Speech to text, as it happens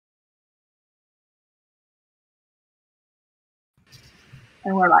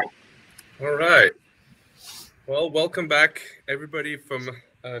And we're live. All right. Well, welcome back, everybody, from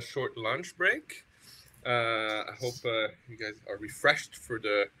a short lunch break. I hope you guys are refreshed for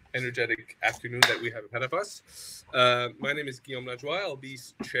the energetic afternoon that we have ahead of us. My name is Guillaume Lajoie. I'll be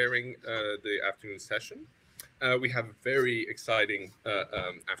chairing the afternoon session. We have a very exciting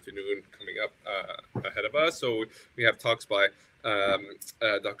afternoon coming up ahead of us. So we have talks by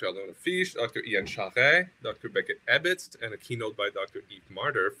Dr. Alona Fyshe, Dr. Ian Charret, Dr. Beckett Ebbets, and a keynote by Dr. Yves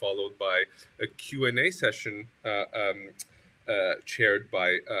Marder, followed by a Q&A session chaired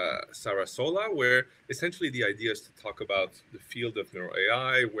by Sarah Sola, where essentially the idea is to talk about the field of neuro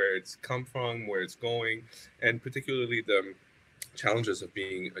AI, where it's come from, where it's going, and particularly the challenges of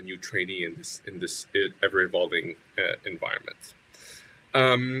being a new trainee in this ever-evolving environment.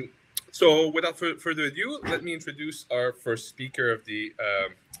 So without further ado, let me introduce our first speaker of the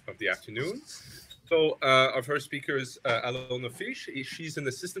afternoon. So our first speaker is Alona Fyshe. She's an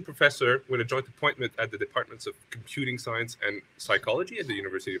assistant professor with a joint appointment at the Departments of Computing Science and Psychology at the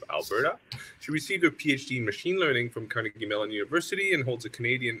University of Alberta. She received her PhD in machine learning from Carnegie Mellon University and holds a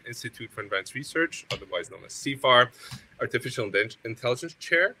Canadian Institute for Advanced Research, otherwise known as CIFAR, Artificial Intelligence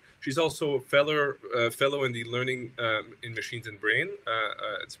Chair. She's also a fellow in the Learning in Machines and Brain.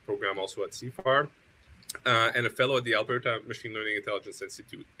 It's a program also at CIFAR. And a fellow at the Alberta Machine Learning Intelligence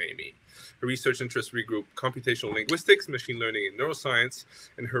Institute, AMI. Her research interests regroup computational linguistics, machine learning, and neuroscience,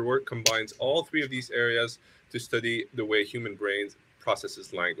 and her work combines all three of these areas to study the way human brains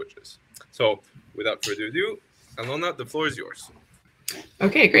processes languages. So, without further ado, Alona, the floor is yours.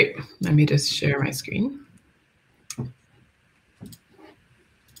 Okay, great. Let me just share my screen.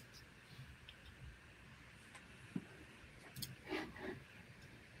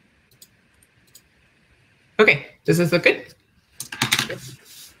 Okay, does this look good?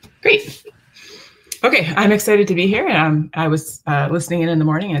 Great. Okay, I'm excited to be here. I was listening in the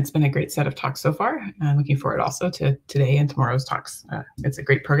morning, and it's been a great set of talks so far. I'm looking forward also to today and tomorrow's talks. It's a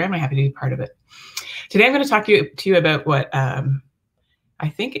great program. I'm happy to be part of it. Today, I'm going to talk to you about what I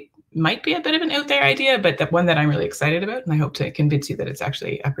think it might be a bit of an out there idea, but the one that I'm really excited about, and I hope to convince you that it's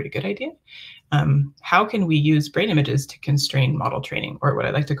actually a pretty good idea. How can we use brain images to constrain model training, or what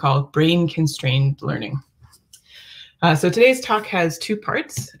I like to call brain-constrained learning? So today's talk has two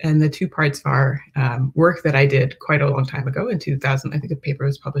parts, and the two parts are work that I did quite a long time ago in 2000. I think the paper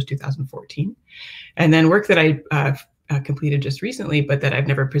was published 2014, and then work that I completed just recently, but that I've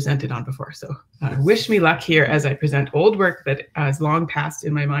never presented on before. So wish me luck here as I present old work that has long passed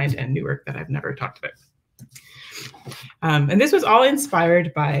in my mind and new work that I've never talked about. And this was all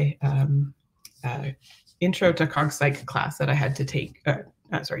inspired by Intro to Cog Psych class that I had to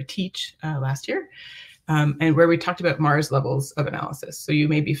teach last year. And where we talked about Mars levels of analysis. So you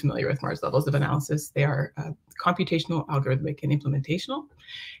may be familiar with Mars levels of analysis. They are computational, algorithmic, and implementational.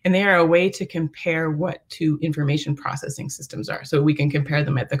 And they are a way to compare what two information processing systems are. So we can compare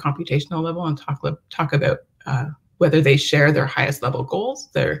them at the computational level and talk about whether they share their highest level goals,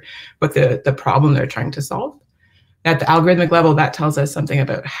 what the problem they're trying to solve. At the algorithmic level, that tells us something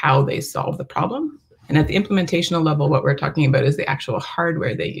about how they solve the problem. And at the implementational level, what we're talking about is the actual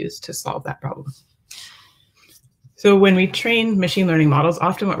hardware they use to solve that problem. So when we train machine learning models,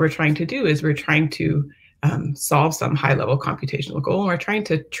 often what we're trying to do is we're trying to solve some high-level computational goal, and we're trying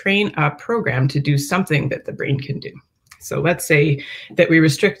to train a program to do something that the brain can do. So let's say that we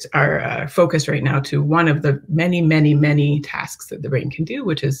restrict our focus right now to one of the many, many, many tasks that the brain can do,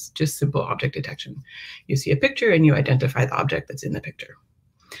 which is just simple object detection. You see a picture and you identify the object that's in the picture.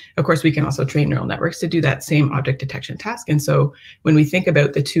 Of course, we can also train neural networks to do that same object detection task. And so when we think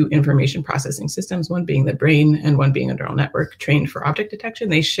about the two information processing systems, one being the brain and one being a neural network trained for object detection,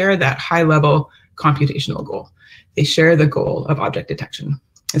 they share that high-level computational goal. They share the goal of object detection.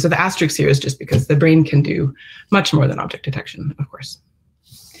 And so the asterisk here is just because the brain can do much more than object detection, of course.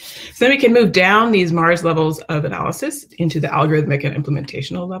 So then we can move down these Mars levels of analysis into the algorithmic and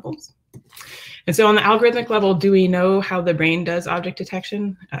implementational levels. And so on the algorithmic level, do we know how the brain does object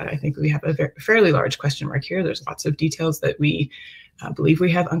detection? I think we have a fairly large question mark here. There's lots of details that we believe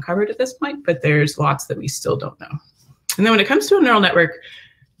we have uncovered at this point, but there's lots that we still don't know. And then when it comes to a neural network,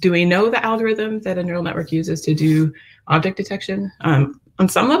 do we know the algorithm that a neural network uses to do object detection? On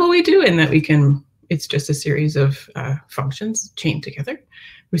some level we do, in that it's just a series of functions chained together.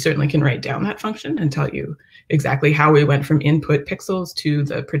 We certainly can write down that function and tell you exactly how we went from input pixels to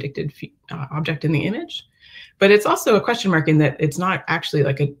the predicted object in the image. But it's also a question mark in that it's not actually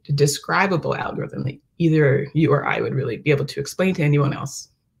like a describable algorithm that either you or I would really be able to explain to anyone else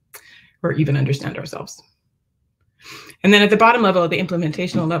or even understand ourselves. And then at the bottom level, the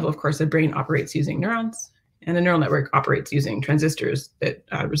implementational level, of course, the brain operates using neurons. and a neural network operates using transistors that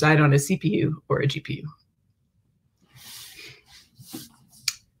reside on a CPU or a GPU.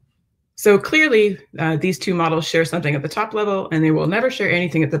 So clearly, these two models share something at the top level, and they will never share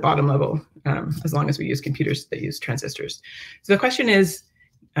anything at the bottom level as long as we use computers that use transistors. So the question is,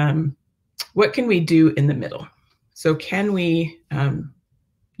 what can we do in the middle? So can we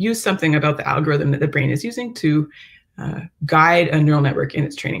use something about the algorithm that the brain is using to guide a neural network in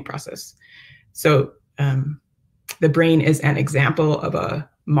its training process? So the brain is an example of a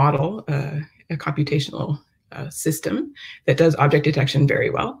model, a computational system that does object detection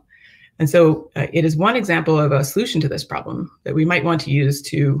very well. And so it is one example of a solution to this problem that we might want to use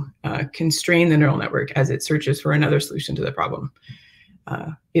to constrain the neural network as it searches for another solution to the problem.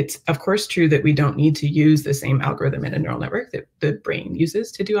 It's, of course, true that we don't need to use the same algorithm in a neural network that the brain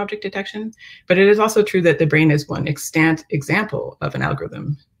uses to do object detection, but it is also true that the brain is one extant example of an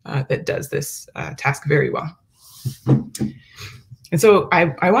algorithm that does this task very well. And so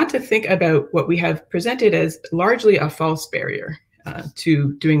I want to think about what we have presented as largely a false barrier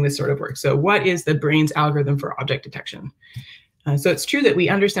to doing this sort of work. So what is the brain's algorithm for object detection? So it's true that we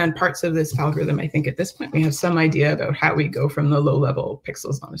understand parts of this algorithm. I think at this point we have some idea about how we go from the low-level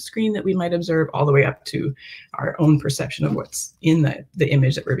pixels on a screen that we might observe all the way up to our own perception of what's in the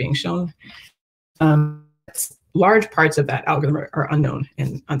image that we're being shown. Large parts of that algorithm are unknown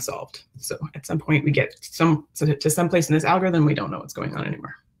and unsolved. So at some point we get to some place in this algorithm, we don't know what's going on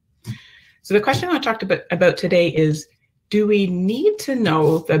anymore. So the question I want to talk about today is, do we need to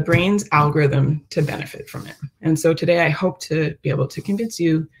know the brain's algorithm to benefit from it? And so today I hope to be able to convince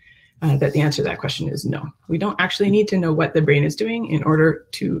you that the answer to that question is no. We don't actually need to know what the brain is doing in order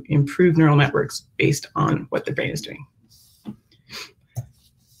to improve neural networks based on what the brain is doing.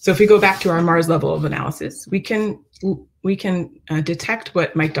 So if we go back to our Mars level of analysis, we can detect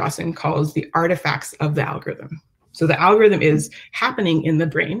what Mike Dawson calls the artifacts of the algorithm. So the algorithm is happening in the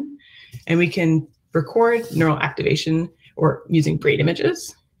brain, and we can record neural activation or using brain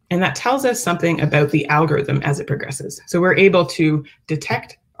images, and that tells us something about the algorithm as it progresses. So we're able to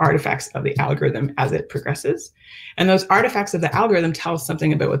detect artifacts of the algorithm as it progresses, and those artifacts of the algorithm tell us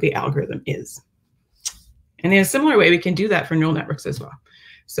something about what the algorithm is. And in a similar way, we can do that for neural networks as well.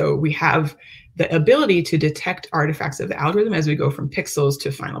 So we have the ability to detect artifacts of the algorithm as we go from pixels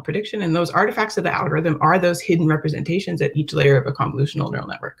to final prediction, and those artifacts of the algorithm are those hidden representations at each layer of a convolutional neural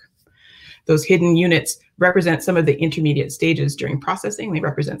network. Those hidden units represent some of the intermediate stages during processing. They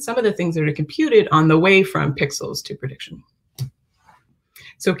represent some of the things that are computed on the way from pixels to prediction.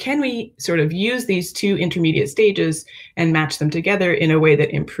 So can we sort of use these two intermediate stages and match them together in a way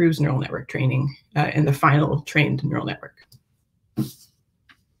that improves neural network training in the final trained neural network?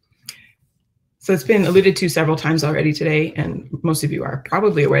 So it's been alluded to several times already today, and most of you are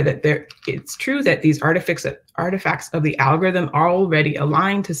probably aware that it's true that these artifacts of the algorithm are already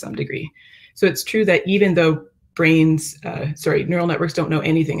aligned to some degree. So it's true that even though neural networks don't know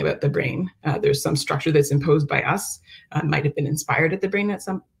anything about the brain, there's some structure that's imposed by us, might have been inspired at the brain at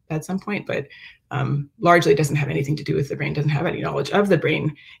some point, but largely doesn't have anything to do with the brain, doesn't have any knowledge of the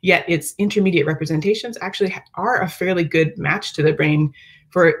brain, yet its intermediate representations actually are a fairly good match to the brain,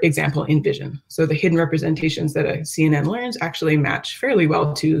 for example, in vision. So the hidden representations that a CNN learns actually match fairly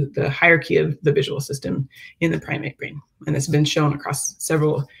well to the hierarchy of the visual system in the primate brain. And it's been shown across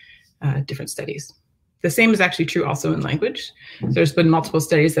several different studies. The same is actually true also in language. There's been multiple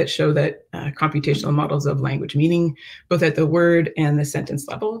studies that show that computational models of language meaning, both at the word and the sentence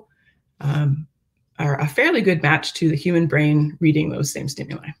level, are a fairly good match to the human brain reading those same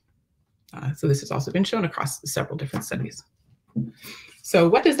stimuli. So this has also been shown across several different studies. So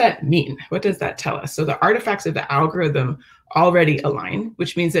what does that mean? What does that tell us? So the artifacts of the algorithm already align,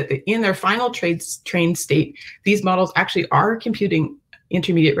 which means that in their final trained state, these models actually are computing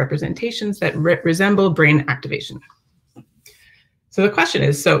intermediate representations that resemble brain activation. So the question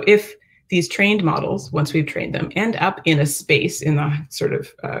is, so if these trained models, once we've trained them, end up in a space, in the sort of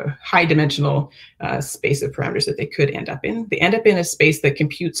high dimensional space of parameters that they could end up in, they end up in a space that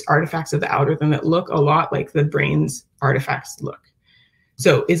computes artifacts of the algorithm that look a lot like the brain's artifacts look.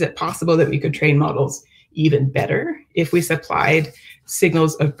 So is it possible that we could train models even better if we supplied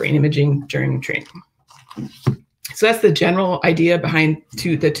signals of brain imaging during training? So that's the general idea behind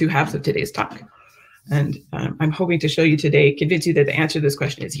the two halves of today's talk. And I'm hoping to show you today, convince you that the answer to this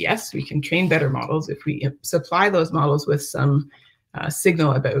question is yes, we can train better models if we supply those models with some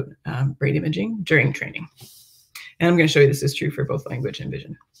signal about brain imaging during training. And I'm going to show you this is true for both language and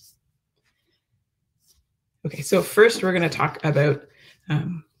vision. Okay, so first we're going to talk about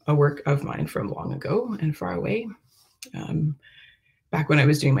a work of mine from long ago and far away, back when I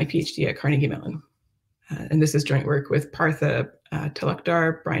was doing my PhD at Carnegie Mellon. And this is joint work with Partha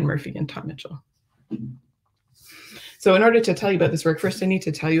Talukdar, Brian Murphy, and Tom Mitchell. So in order to tell you about this work, first I need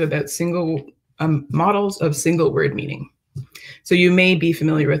to tell you about models of single word meaning. So you may be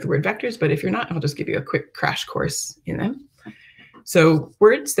familiar with the word vectors, but if you're not, I'll just give you a quick crash course in them. So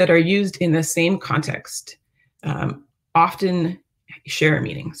words that are used in the same context often share a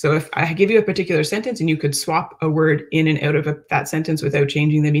meaning. So if I give you a particular sentence and you could swap a word in and out of that sentence without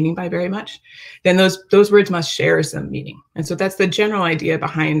changing the meaning by very much, then those words must share some meaning. And so that's the general idea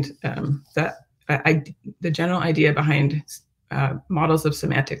behind models of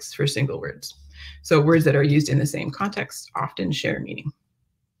semantics for single words. So words that are used in the same context often share meaning.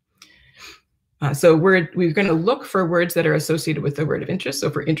 So we're going to look for words that are associated with the word of interest. So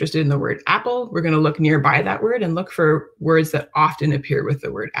if we're interested in the word apple, we're going to look nearby that word and look for words that often appear with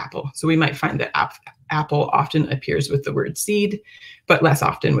the word apple. So we might find that apple often appears with the word seed, but less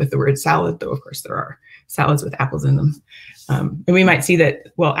often with the word salad, though of course there are salads with apples in them. And we might see that,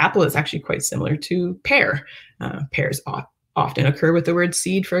 well, apple is actually quite similar to pear. Pears often occur with the word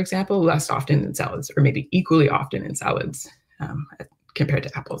seed, for example, less often in salads, or maybe equally often in salads compared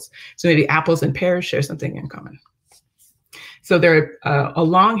to apples. So maybe apples and pears share something in common. So there are a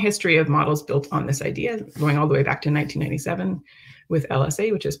long history of models built on this idea, going all the way back to 1997 with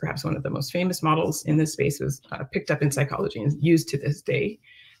LSA, which is perhaps one of the most famous models in this space, was picked up in psychology and used to this day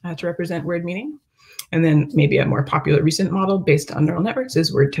to represent word meaning. And then maybe a more popular recent model based on neural networks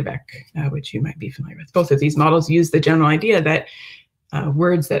is Word2Vec, which you might be familiar with. Both of these models use the general idea that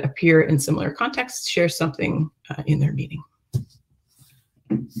words that appear in similar contexts share something in their meaning.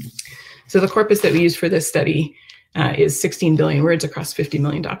 So the corpus that we use for this study is 16 billion words across 50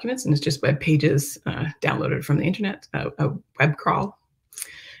 million documents, and it's just web pages downloaded from the internet, a web crawl.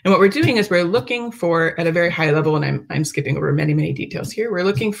 And what we're doing is we're looking for, at a very high level, and I'm skipping over many, many details here, we're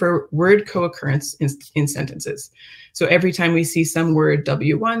looking for word co-occurrence in sentences. So every time we see some word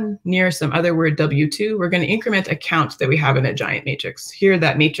W1 near some other word W2, we're going to increment a count that we have in a giant matrix. Here,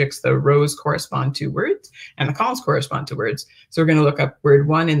 that matrix, the rows correspond to words and the columns correspond to words. So we're going to look up word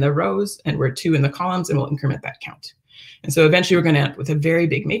 1 in the rows and word 2 in the columns, and we'll increment that count. And so eventually we're going to end up with a very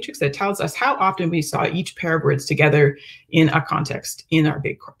big matrix that tells us how often we saw each pair of words together in a context in our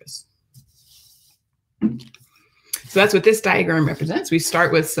big corpus. So that's what this diagram represents. We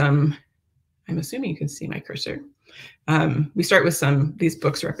start with some, I'm assuming you can see my cursor. We start with these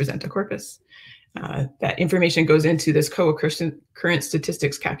books represent a corpus. That information goes into this co-occurrence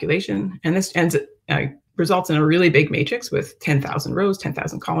statistics calculation, and this results in a really big matrix with 10,000 rows,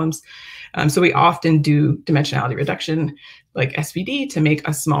 10,000 columns. So we often do dimensionality reduction, like SVD, to make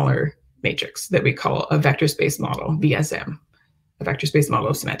a smaller matrix that we call a vector space model, VSM, a vector space model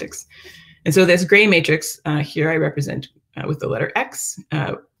of semantics. And so this gray matrix here I represent with the letter X.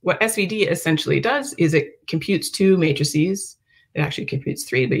 What SVD essentially does is it computes two matrices. It actually computes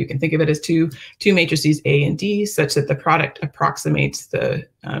three, but you can think of it as two matrices A and D, such that the product approximates the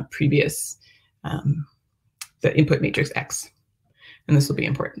previous, the input matrix X. And this will be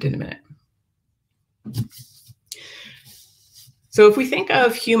important in a minute. So if we think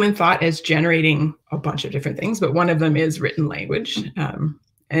of human thought as generating a bunch of different things, but one of them is written language,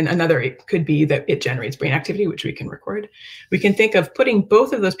 and another it could be that it generates brain activity, which we can record, we can think of putting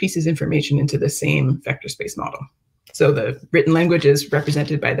both of those pieces of information into the same vector space model. So the written language is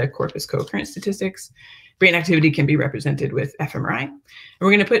represented by the corpus co-occurrence statistics. Brain activity can be represented with fMRI. And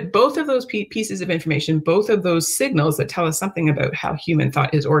we're going to put both of those pieces of information, both of those signals that tell us something about how human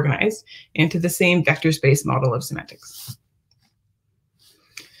thought is organized, into the same vector space model of semantics.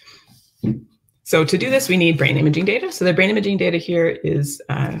 So to do this, we need brain imaging data. So the brain imaging data here is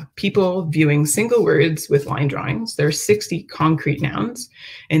people viewing single words with line drawings. There are 60 concrete nouns,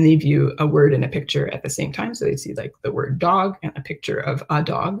 and they view a word and a picture at the same time. So they see like the word dog and a picture of a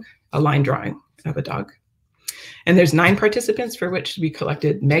dog, a line drawing of a dog. And there's 9 participants for which we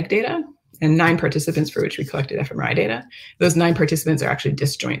collected MEG data, and 9 participants for which we collected fMRI data. Those 9 participants are actually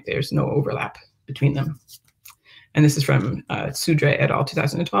disjoint. There's no overlap between them. And this is from Sudra et al.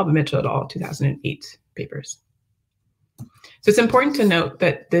 2012 and Mitchell et al. 2008 papers. So it's important to note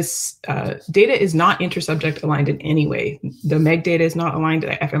that this data is not intersubject aligned in any way. The MEG data is not aligned, the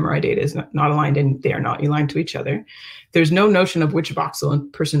fMRI data is not aligned, and they are not aligned to each other. There's no notion of which voxel in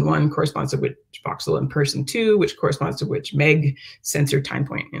person 1 corresponds to which voxel in person 2, which corresponds to which MEG sensor time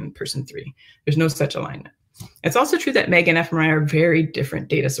point in person 3. There's no such alignment. It's also true that MEG and fMRI are very different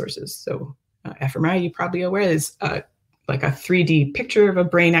data sources. So fMRI, you're probably aware, is like a 3D picture of a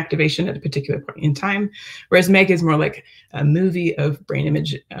brain activation at a particular point in time, whereas MEG is more like a movie of brain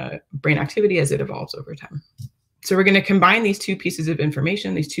activity as it evolves over time. So we're going to combine these two pieces of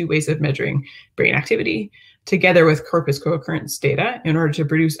information, these two ways of measuring brain activity, together with corpus co-occurrence data in order to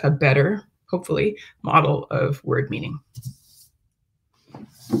produce a better, hopefully, model of word meaning.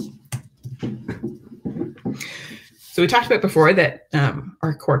 So we talked about before that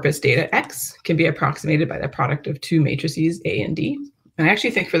our corpus data X can be approximated by the product of two matrices A and D. And I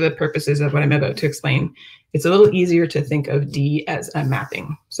actually think for the purposes of what I'm about to explain, it's a little easier to think of D as a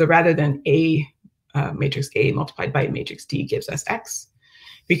mapping. So rather than matrix A multiplied by matrix D gives us X,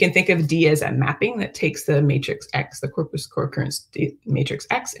 we can think of D as a mapping that takes the matrix X, the corpus co-occurrence matrix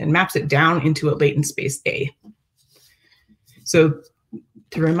X, and maps it down into a latent space A. So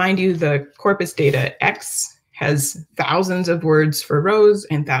to remind you, the corpus data X has thousands of words for rows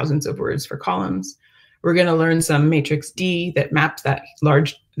and thousands of words for columns. We're going to learn some matrix D that maps that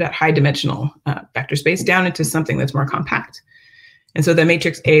high dimensional vector space down into something that's more compact. And so the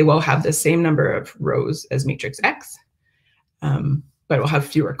matrix A will have the same number of rows as matrix X, but it will have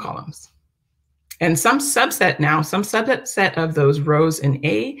fewer columns. And some subset of those rows in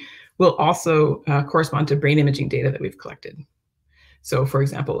A will also correspond to brain imaging data that we've collected. So for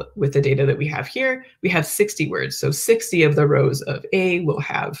example, with the data that we have here, we have 60 words. So 60 of the rows of A will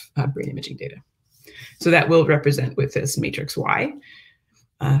have brain imaging data. So that will represent with this matrix Y.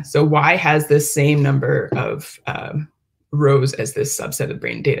 So Y has the same number of rows as this subset of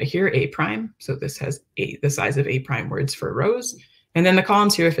brain data here, A prime. So this has the size of A prime words for rows. And then the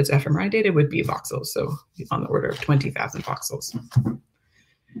columns here, if it's fMRI data, would be voxels. So on the order of 20,000 voxels.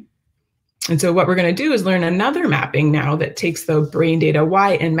 And so what we're going to do is learn another mapping now that takes the brain data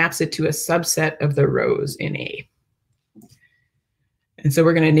Y and maps it to a subset of the rows in A. And so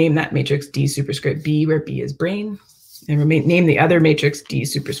we're going to name that matrix D superscript B, where B is brain, and we'll name the other matrix D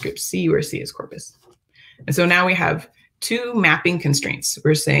superscript C, where C is corpus. And so now we have two mapping constraints.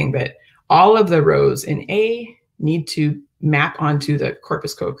 We're saying that all of the rows in A need to map onto the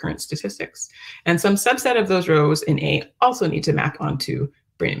corpus co-occurrence statistics, and some subset of those rows in A also need to map onto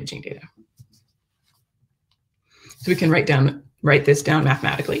brain imaging data. So we can write this down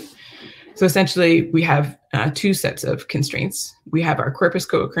mathematically. So essentially, we have two sets of constraints. We have our corpus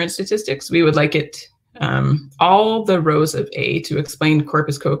co-occurrence statistics. We would like it all the rows of A to explain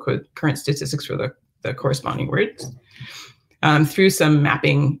corpus co-occurrence statistics for the corresponding words through some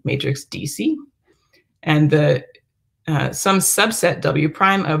mapping matrix DC, and some subset W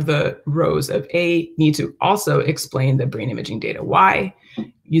prime of the rows of A need to also explain the brain imaging data Y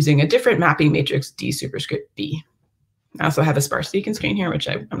using a different mapping matrix D superscript B. I also have a sparsity constraint here, which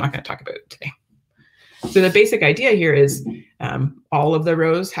I'm not going to talk about today. So the basic idea here is all of the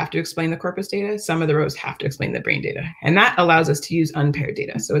rows have to explain the corpus data. Some of the rows have to explain the brain data. And that allows us to use unpaired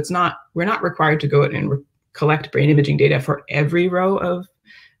data. So we're not required to go out and collect brain imaging data for every row of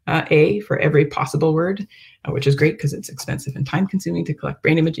A, for every possible word, which is great because it's expensive and time consuming to collect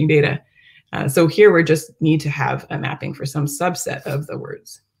brain imaging data. So here we just need to have a mapping for some subset of the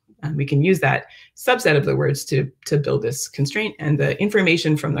words. We can use that subset of the words to build this constraint, and the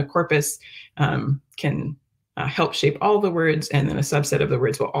information from the corpus can help shape all the words, and then a subset of the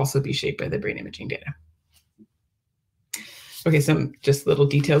words will also be shaped by the brain imaging data. Okay, some just little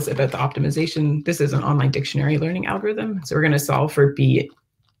details about the optimization. This is an online dictionary learning algorithm. So we're going to solve for B,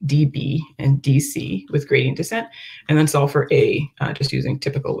 DB, and DC with gradient descent, and then solve for A just using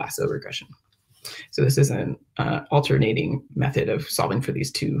typical lasso regression. So this is an alternating method of solving for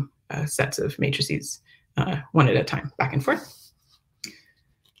these two sets of matrices one at a time, back and forth.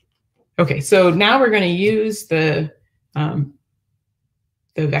 Okay, so now we're going to use the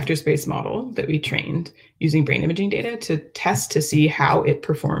vector space model that we trained using brain imaging data to test to see how it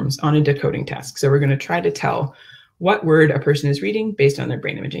performs on a decoding task. So we're going to try to tell what word a person is reading based on their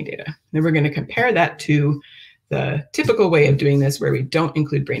brain imaging data. Then we're going to compare that to the typical way of doing this, where we don't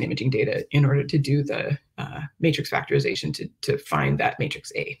include brain imaging data in order to do the matrix factorization to find that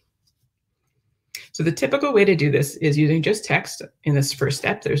matrix A. So the typical way to do this is using just text in this first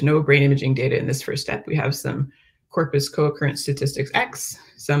step. There's no brain imaging data in this first step. We have some corpus co-occurrence statistics X.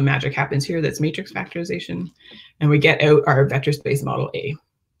 Some magic happens here that's matrix factorization. And we get out our vector space model A.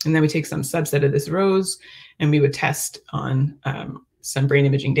 And then we take some subset of this rows, and we would test on some brain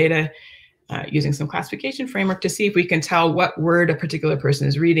imaging data using some classification framework to see if we can tell what word a particular person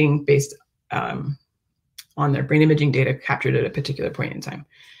is reading based on their brain imaging data captured at a particular point in time.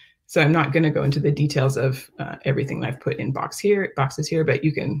 So I'm not going to go into the details of everything that I've put in boxes here, but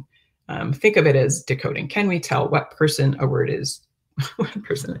you can think of it as decoding. Can we tell what person a word is,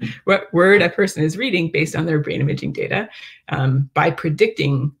 what word a person is reading based on their brain imaging data by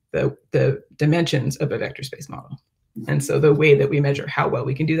predicting the dimensions of a vector space model? And so the way that we measure how well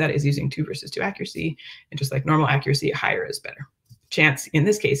we can do that is using 2 versus 2 accuracy. And just like normal accuracy, higher is better. Chance in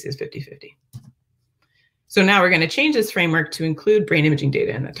this case is 50-50. So now we're going to change this framework to include brain imaging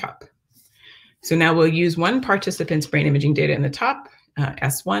data in the top. So now we'll use one participant's brain imaging data in the top,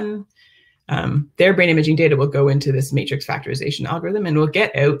 S1. Their brain imaging data will go into this matrix factorization algorithm, and we'll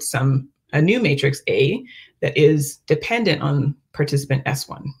get out a new matrix A that is dependent on participant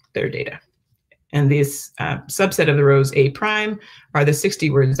S1, their data. And this subset of the rows A prime are the 60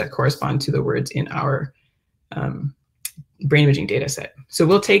 words that correspond to the words in our brain imaging data set. So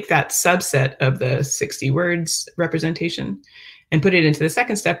we'll take that subset of the 60 words representation and put it into the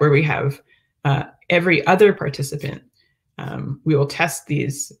second step where we have every other participant. We will test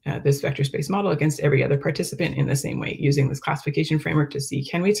this vector space model against every other participant in the same way, using this classification framework to see,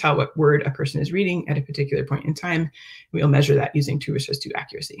 can we tell what word a person is reading at a particular point in time? We'll measure that using 2 versus 2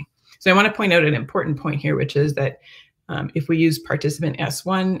 accuracy. So I want to point out an important point here, which is that if we use participant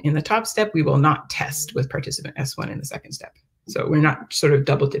S1 in the top step, we will not test with participant S1 in the second step. So we're not sort of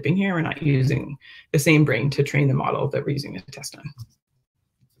double dipping here. We're not using the same brain to train the model that we're using to test on.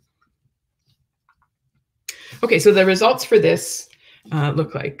 Okay, so the results for this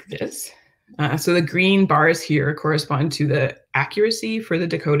look like this. So the green bars here correspond to the accuracy for the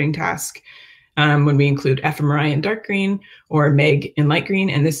decoding task when we include fMRI in dark green or MEG in light green,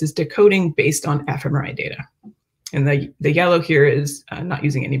 and this is decoding based on fMRI data. And the yellow here is not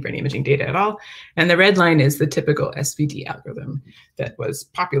using any brain imaging data at all. And the red line is the typical SVD algorithm that was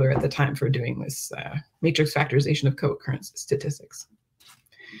popular at the time for doing this matrix factorization of co-occurrence statistics.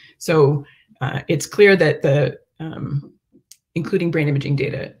 So it's clear that the including brain imaging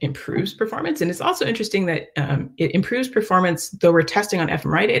data improves performance. And it's also interesting that it improves performance, though we're testing on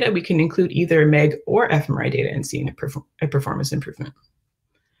fMRI data, we can include either MEG or fMRI data and seeing a performance improvement.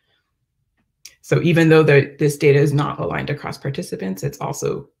 So even though this data is not aligned across participants, it's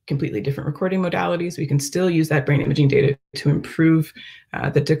also completely different recording modalities. We can still use that brain imaging data to improve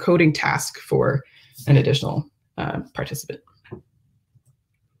the decoding task for an additional participant.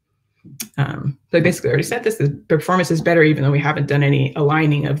 So I basically already said this, the performance is better even though we haven't done any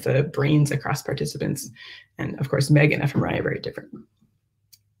aligning of the brains across participants. And of course, MEG and fMRI are very different.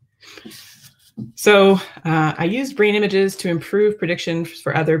 So I used brain images to improve prediction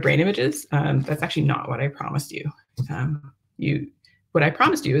for other brain images. That's actually not what I promised you. What I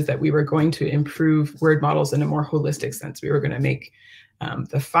promised you is that we were going to improve word models in a more holistic sense. We were going to make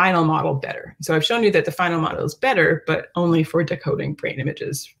the final model better. So I've shown you that the final model is better, but only for decoding brain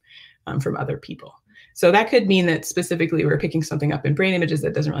images from other people. So that could mean that specifically we're picking something up in brain images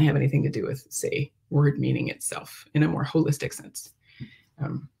that doesn't really have anything to do with, say, word meaning itself in a more holistic sense.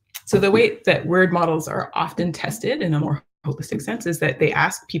 So the way that word models are often tested in a more holistic sense is that they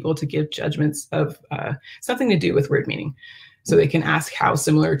ask people to give judgments of something to do with word meaning. So they can ask how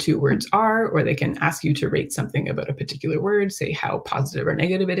similar two words are, or they can ask you to rate something about a particular word, say how positive or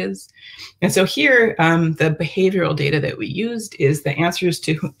negative it is. And so here, the behavioral data that we used is the answers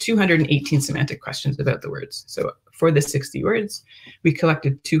to 218 semantic questions about the words. So for the 60 words, we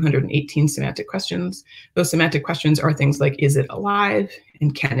collected 218 semantic questions. Those semantic questions are things like, is it alive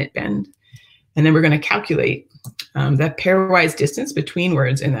and can it bend? And then we're going to calculate the pairwise distance between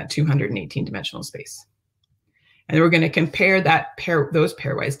words in that 218 dimensional space. And we're going to compare those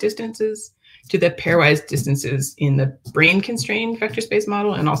pairwise distances to the pairwise distances in the brain-constrained vector space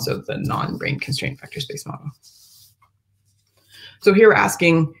model and also the non-brain-constrained vector space model. So here we're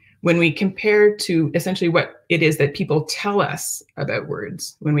asking, when we compare to essentially what it is that people tell us about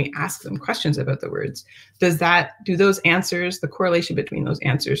words, when we ask them questions about the words, do those answers, the correlation between those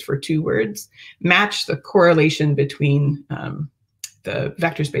answers for two words, match the correlation between the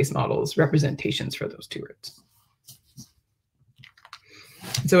vector space model's representations for those two words?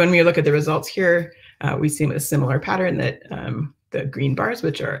 So when we look at the results here, we see a similar pattern that the green bars,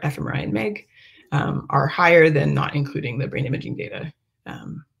 which are fMRI and MEG, are higher than not including the brain imaging data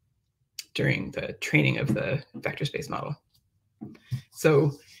during the training of the vector space model.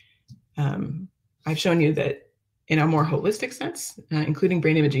 So I've shown you that in a more holistic sense, including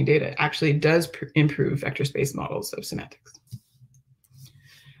brain imaging data actually does improve vector space models of semantics.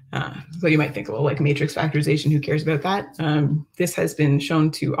 So you might think, well, like matrix factorization, who cares about that? This has been shown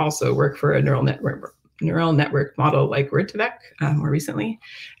to also work for a neural network model like Word2Vec more recently.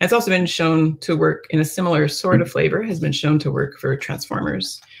 And it's also been shown to work in a similar sort of flavor, has been shown to work for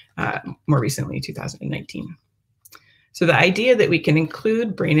transformers more recently, 2019. So the idea that we can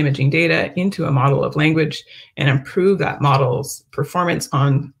include brain imaging data into a model of language and improve that model's performance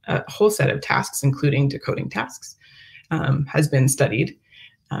on a whole set of tasks, including decoding tasks, has been studied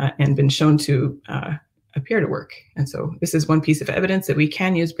and been shown to appear to work. And so this is one piece of evidence that we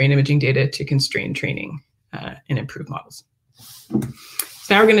can use brain imaging data to constrain training and improve models.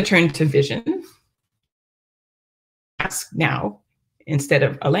 So now we're going to turn to vision. Ask now, instead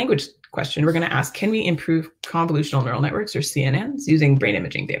of a language question, we're going to ask, can we improve convolutional neural networks, or CNNs, using brain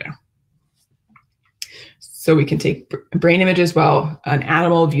imaging data? So we can take brain images while an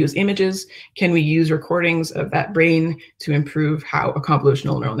animal views images. Can we use recordings of that brain to improve how a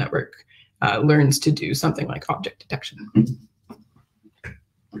convolutional neural network learns to do something like object detection?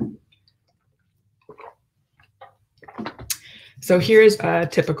 So here's a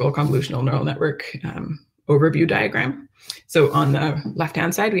typical convolutional neural network overview diagram. So on the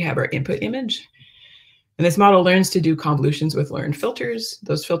left-hand side, we have our input image. And this model learns to do convolutions with learned filters.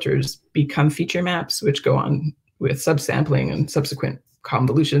 Those filters become feature maps, which go on with subsampling and subsequent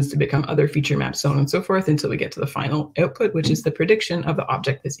convolutions to become other feature maps, so on and so forth, until we get to the final output, which is the prediction of the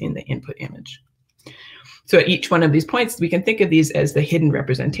object that's in the input image. So at each one of these points, we can think of these as the hidden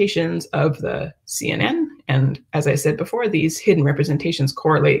representations of the CNN. And as I said before, these hidden representations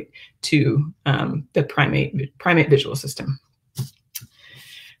correlate to the primate visual system.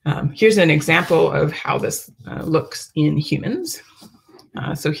 Here's an example of how this looks in humans.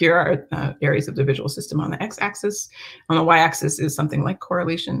 So here are areas of the visual system on the x-axis. On the y-axis is something like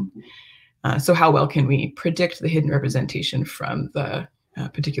correlation. So how well can we predict the hidden representation from the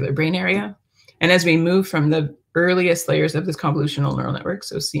particular brain area? And as we move from the earliest layers of this convolutional neural network,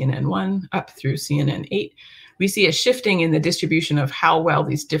 so CNN1 up through CNN8, we see a shifting in the distribution of how well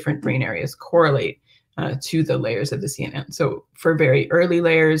these different brain areas correlate to the layers of the CNN. So for very early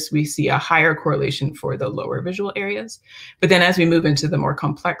layers, we see a higher correlation for the lower visual areas. But then as we move into the more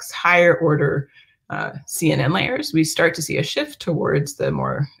complex, higher order CNN layers, we start to see a shift towards the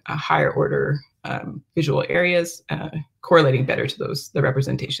more higher order visual areas, correlating better to the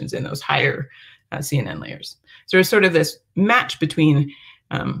representations in those higher CNN layers. So there's sort of this match between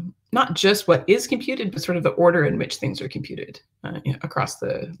not just what is computed, but sort of the order in which things are computed across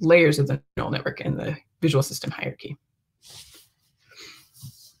the layers of the neural network and the visual system hierarchy.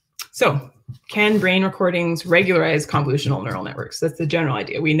 So can brain recordings regularize convolutional neural networks? That's the general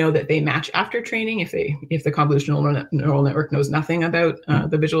idea. We know that they match after training if the convolutional neural network knows nothing about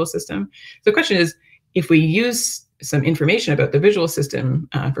the visual system. So the question is, if we use some information about the visual system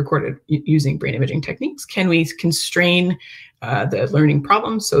recorded using brain imaging techniques, can we constrain the learning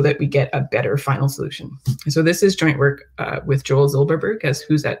problems so that we get a better final solution? And so this is joint work with Joel Zilberberg,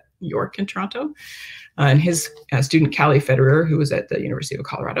 who's at York in Toronto, and his student Callie Federer, who was at the University of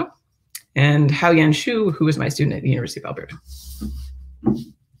Colorado, and Hao-Yan Xu, who was my student at the University of Alberta.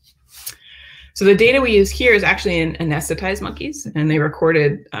 So the data we use here is actually in anesthetized monkeys, and they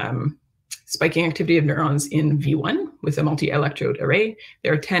recorded spiking activity of neurons in V1 with a multi-electrode array.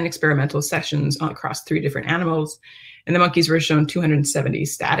 There are 10 experimental sessions across 3 different animals, and the monkeys were shown 270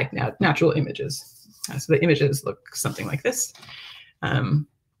 static natural images. So the images look something like this,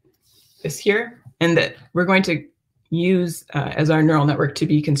 this here, and that we're going to use as our neural network to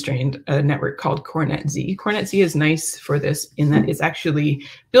be constrained a network called CoreNet-Z. CoreNet-Z is nice for this in that it's actually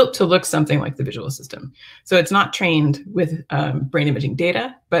built to look something like the visual system. So it's not trained with brain imaging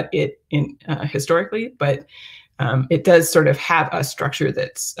data, but historically, but it does sort of have a structure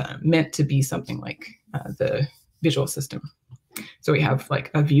that's meant to be something like the visual system. So we have like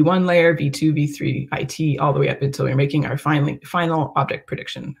a V1 layer, V2, V3, IT, all the way up until we're making our final object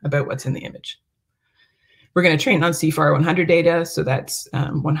prediction about what's in the image. We're going to train on CFAR 100 data, so that's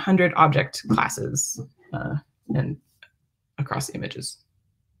 100 object classes and across images.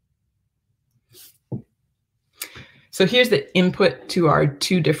 So here's the input to our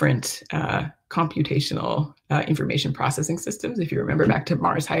 2 different computational information processing systems. If you remember back to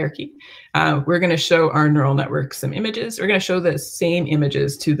Mars hierarchy, we're going to show our neural network some images. We're going to show the same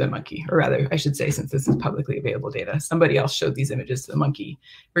images to the monkey, or rather, I should say, since this is publicly available data, somebody else showed these images to the monkey.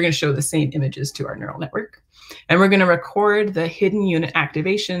 We're going to show the same images to our neural network. And we're going to record the hidden unit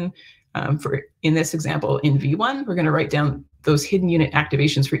activation in this example, in V1, we're going to write down those hidden unit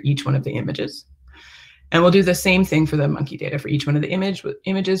activations for each one of the images. And we'll do the same thing for the monkey data. For each one of the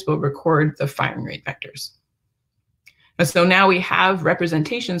images, we'll record the firing rate vectors. And so now we have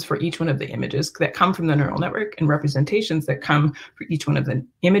representations for each one of the images that come from the neural network and representations that come for each one of the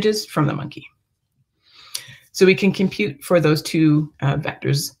images from the monkey. So we can compute for those 2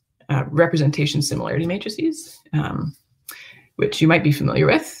 vectors representation similarity matrices, which you might be familiar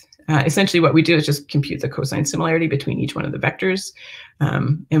with. Essentially what we do is just compute the cosine similarity between each one of the vectors.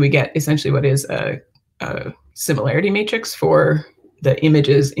 And we get essentially what is a similarity matrix for the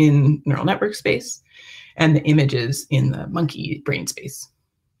images in neural network space and the images in the monkey brain space.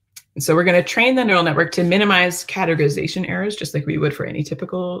 And so we're going to train the neural network to minimize categorization errors, just like we would for any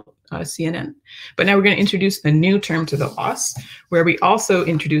typical CNN. But now we're going to introduce a new term to the loss, where we also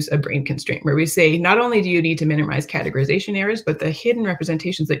introduce a brain constraint, where we say not only do you need to minimize categorization errors, but the hidden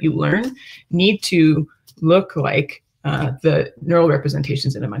representations that you learn need to look like the neural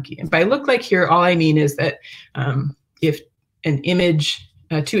representations in a monkey. And by look like here, all I mean is that if an image,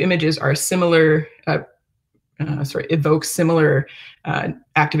 two images are similar, evoke similar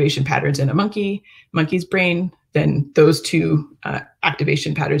activation patterns in a monkey's brain, then those two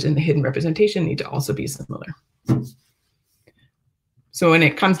activation patterns in the hidden representation need to also be similar. So when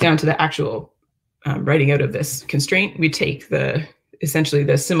it comes down to the actual writing out of this constraint, we take essentially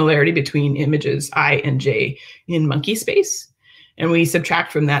the similarity between images I and J in monkey space, and we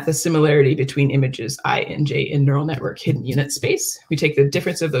subtract from that the similarity between images I and J in neural network hidden unit space. We take the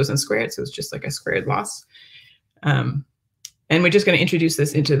difference of those and square it, so it's just like a squared loss. And we're just going to introduce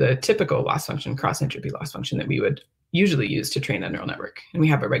this into the typical loss function, cross entropy loss function that we would usually use to train a neural network. And we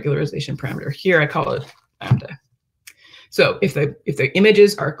have a regularization parameter here. I call it lambda. So if the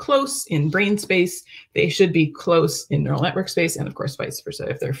images are close in brain space, they should be close in neural network space, and of course vice versa.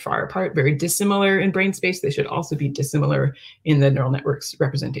 If they're far apart, very dissimilar in brain space, they should also be dissimilar in the neural network's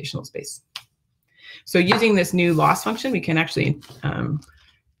representational space. So using this new loss function, we can actually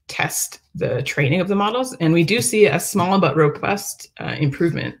test the training of the models, and we do see a small but robust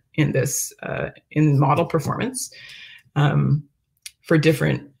improvement in this in model performance for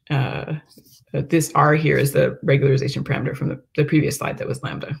different. This R here is the regularization parameter from the previous slide that was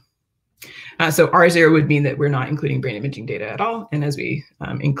lambda. So R0 would mean that we're not including brain imaging data at all, and as we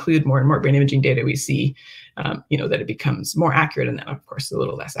include more and more brain imaging data, we see that it becomes more accurate, and then of course a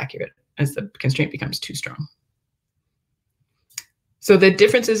little less accurate as the constraint becomes too strong. So the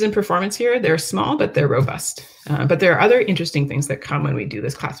differences in performance here, they're small, but they're robust. But there are other interesting things that come when we do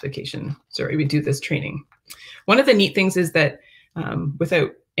this classification. We do this training. One of the neat things is that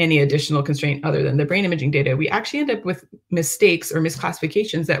without any additional constraint other than the brain imaging data, we actually end up with mistakes or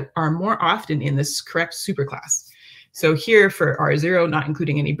misclassifications that are more often in this correct superclass. So here for R0, not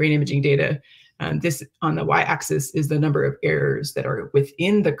including any brain imaging data, this on the y-axis is the number of errors that are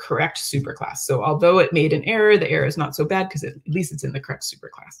within the correct superclass. So although it made an error, the error is not so bad because at least it's in the correct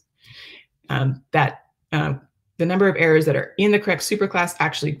superclass. The number of errors that are in the correct superclass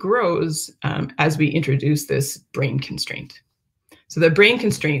actually grows as we introduce this brain constraint. So the brain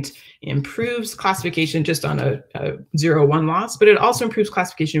constraint improves classification just on a 0-1 loss, but it also improves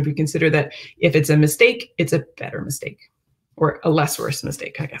classification if we consider that if it's a mistake, it's a better mistake, or a less worse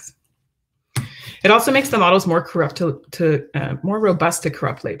mistake, I guess. It also makes the models more more robust to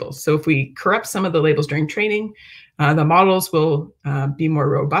corrupt labels. So if we corrupt some of the labels during training, the models will be more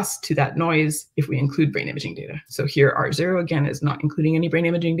robust to that noise if we include brain imaging data. So here R0 again is not including any brain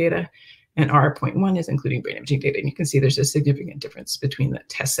imaging data, and R.1 is including brain imaging data. And you can see there's a significant difference between the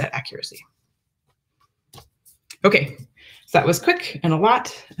test set accuracy. Okay, so that was quick and a lot.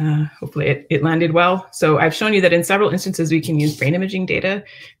 Hopefully it landed well. So I've shown you that in several instances, we can use brain imaging data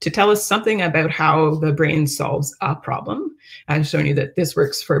to tell us something about how the brain solves a problem. I've shown you that this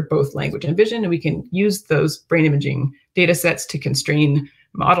works for both language and vision, and we can use those brain imaging data sets to constrain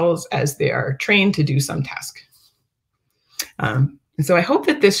models as they are trained to do some task. And so I hope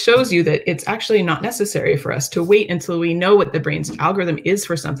that this shows you that it's actually not necessary for us to wait until we know what the brain's algorithm is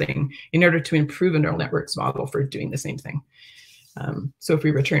for something in order to improve a neural networks model for doing the same thing. So if we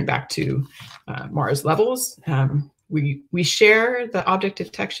return back to Mars levels, we share the object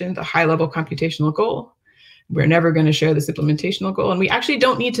detection, the high-level computational goal. We're never going to share this implementational goal, and we actually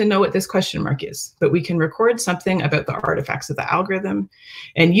don't need to know what this question mark is, but we can record something about the artifacts of the algorithm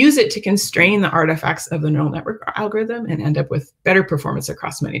and use it to constrain the artifacts of the neural network algorithm and end up with better performance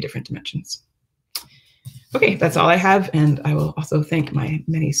across many different dimensions. Okay, that's all I have, and I will also thank my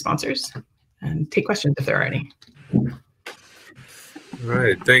many sponsors and take questions if there are any. All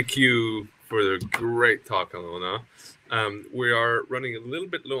right, thank you for the great talk, Alona. We are running a little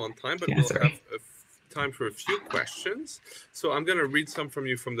bit low on time, but we'll have time for a few questions. So I'm going to read some from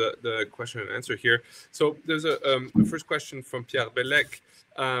you from the question and answer here. So there's a first question from Pierre Bellec,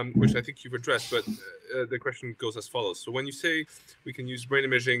 which I think you've addressed, but the question goes as follows. So when you say we can use brain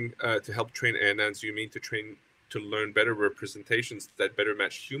imaging to help train ANNs, you mean to learn better representations that better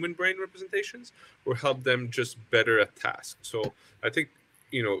match human brain representations, or help them just better at tasks? So I think,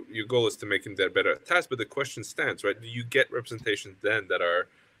 your goal is to make them better at tasks, but the question stands, right? Do you get representations then that are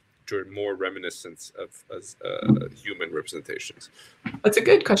more reminiscent of as human representations? That's a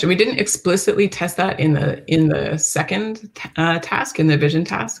good question. We didn't explicitly test that in the second task, in the vision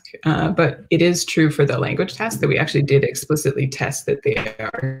task, but it is true for the language task that we actually did explicitly test that they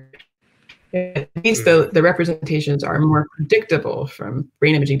are. At least the representations are more predictable from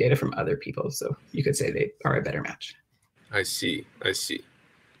brain imaging data from other people. So you could say they are a better match. I see.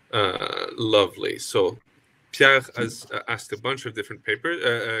 Lovely. So Pierre has asked a bunch of different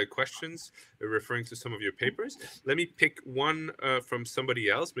questions referring to some of your papers. Let me pick one from somebody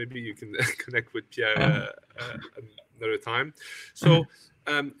else. Maybe you can connect with Pierre another time. So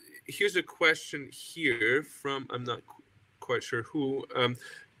here's a question here from, I'm not quite sure who.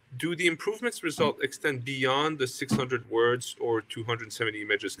 Do the improvements result extend beyond the 600 words or 270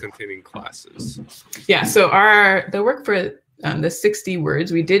 images containing classes? Yeah, so the work for the 60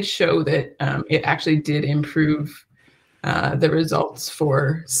 words, we did show that it actually did improve the results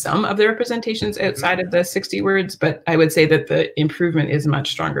for some of the representations outside of the 60 words, but I would say that the improvement is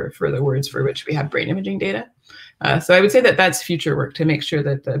much stronger for the words for which we have brain imaging data. So I would say that that's future work to make sure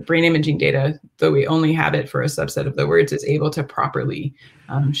that the brain imaging data, though we only have it for a subset of the words, is able to properly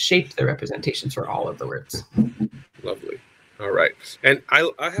shape the representations for all of the words. Lovely. All right. And I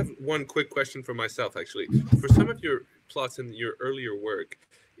have one quick question for myself, actually. For some of your plots in your earlier work,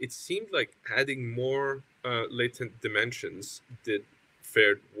 it seemed like adding more latent dimensions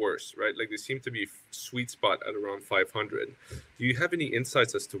fared worse, right? Like they seem to be sweet spot at around 500. Do you have any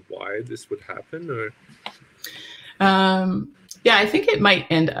insights as to why this would happen, or? Yeah, I think it might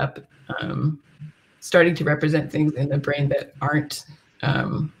end up starting to represent things in the brain that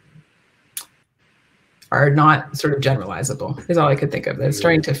are not sort of generalizable, is all I could think of. It's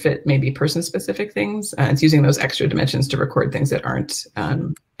starting to fit maybe person-specific things. It's using those extra dimensions to record things that aren't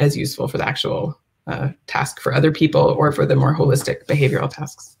as useful for the actual task for other people or for the more holistic behavioral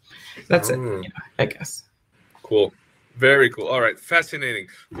tasks. That's it, I guess. Cool. Very cool. All right. Fascinating.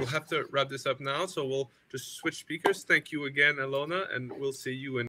 We'll have to wrap this up now, so we'll just switch speakers. Thank you again, Alona, and we'll see you in